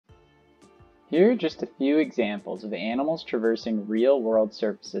Here are just a few examples of animals traversing real-world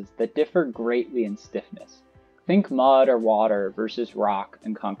surfaces that differ greatly in stiffness. Think mud or water versus rock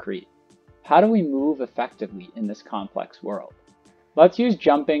and concrete. How do we move effectively in this complex world? Let's use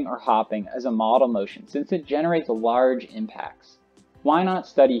jumping or hopping as a model motion since it generates large impacts. Why not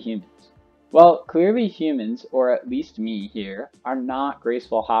study humans? Well, clearly humans, or at least me here, are not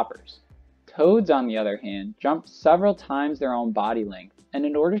graceful hoppers. Toads, on the other hand, jump several times their own body length, and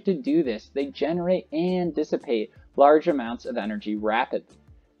in order to do this, they generate and dissipate large amounts of energy rapidly.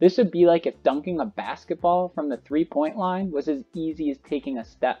 This would be like if dunking a basketball from the three-point line was as easy as taking a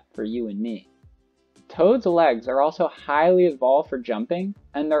step for you and me. Toads' legs are also highly evolved for jumping,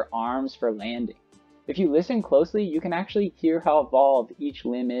 and their arms for landing. If you listen closely, you can actually hear how evolved each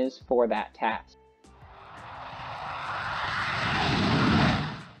limb is for that task.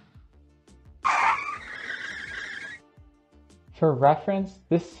 For reference,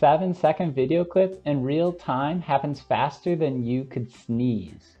 this 7-second video clip in real time happens faster than you could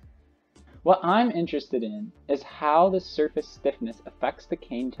sneeze. What I'm interested in is how the surface stiffness affects the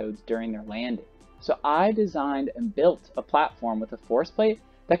cane toads during their landing. So I designed and built a platform with a force plate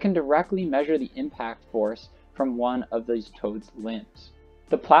that can directly measure the impact force from one of these toads' limbs.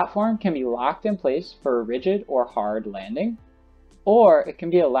 The platform can be locked in place for a rigid or hard landing, or it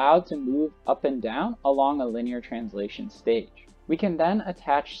can be allowed to move up and down along a linear translation stage. We can then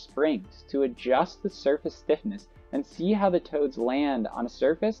attach springs to adjust the surface stiffness and see how the toads land on a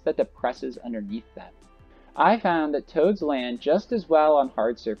surface that depresses underneath them. I found that toads land just as well on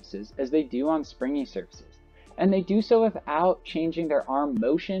hard surfaces as they do on springy surfaces, and they do so without changing their arm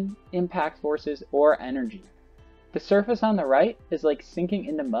motion, impact forces, or energy. The surface on the right is like sinking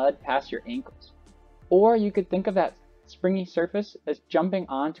into mud past your ankles. Or you could think of that springy surface as jumping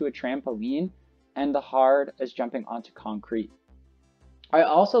onto a trampoline and the hard as jumping onto concrete. I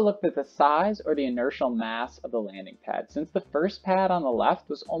also looked at the size or the inertial mass of the landing pad, since the first pad on the left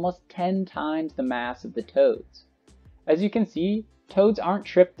was almost 10 times the mass of the toads. As you can see, toads aren't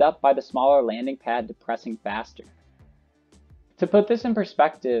tripped up by the smaller landing pad depressing faster. To put this in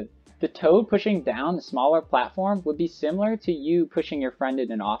perspective, the toad pushing down the smaller platform would be similar to you pushing your friend in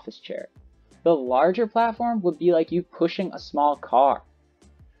an office chair. The larger platform would be like you pushing a small car.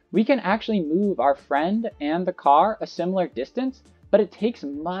 We can actually move our friend and the car a similar distance, but it takes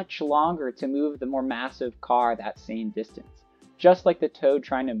much longer to move the more massive car that same distance, just like the toad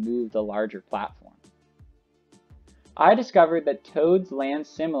trying to move the larger platform. I discovered that toads land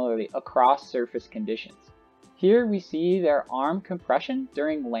similarly across surface conditions. Here we see their arm compression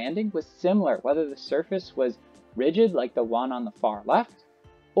during landing was similar whether the surface was rigid like the one on the far left,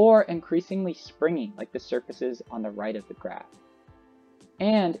 or increasingly springy like the surfaces on the right of the graph.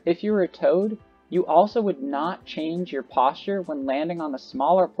 And if you were a toad, you also would not change your posture when landing on the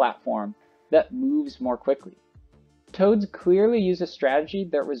smaller platform that moves more quickly. Toads clearly use a strategy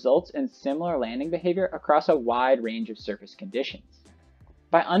that results in similar landing behavior across a wide range of surface conditions.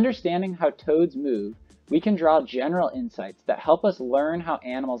 By understanding how toads move, we can draw general insights that help us learn how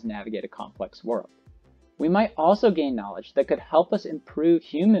animals navigate a complex world. We might also gain knowledge that could help us improve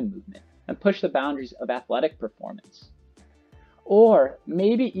human movement and push the boundaries of athletic performance. Or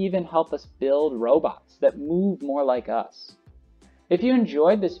maybe even help us build robots that move more like us. If you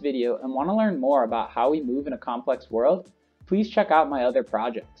enjoyed this video and want to learn more about how we move in a complex world, please check out my other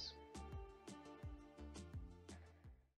projects.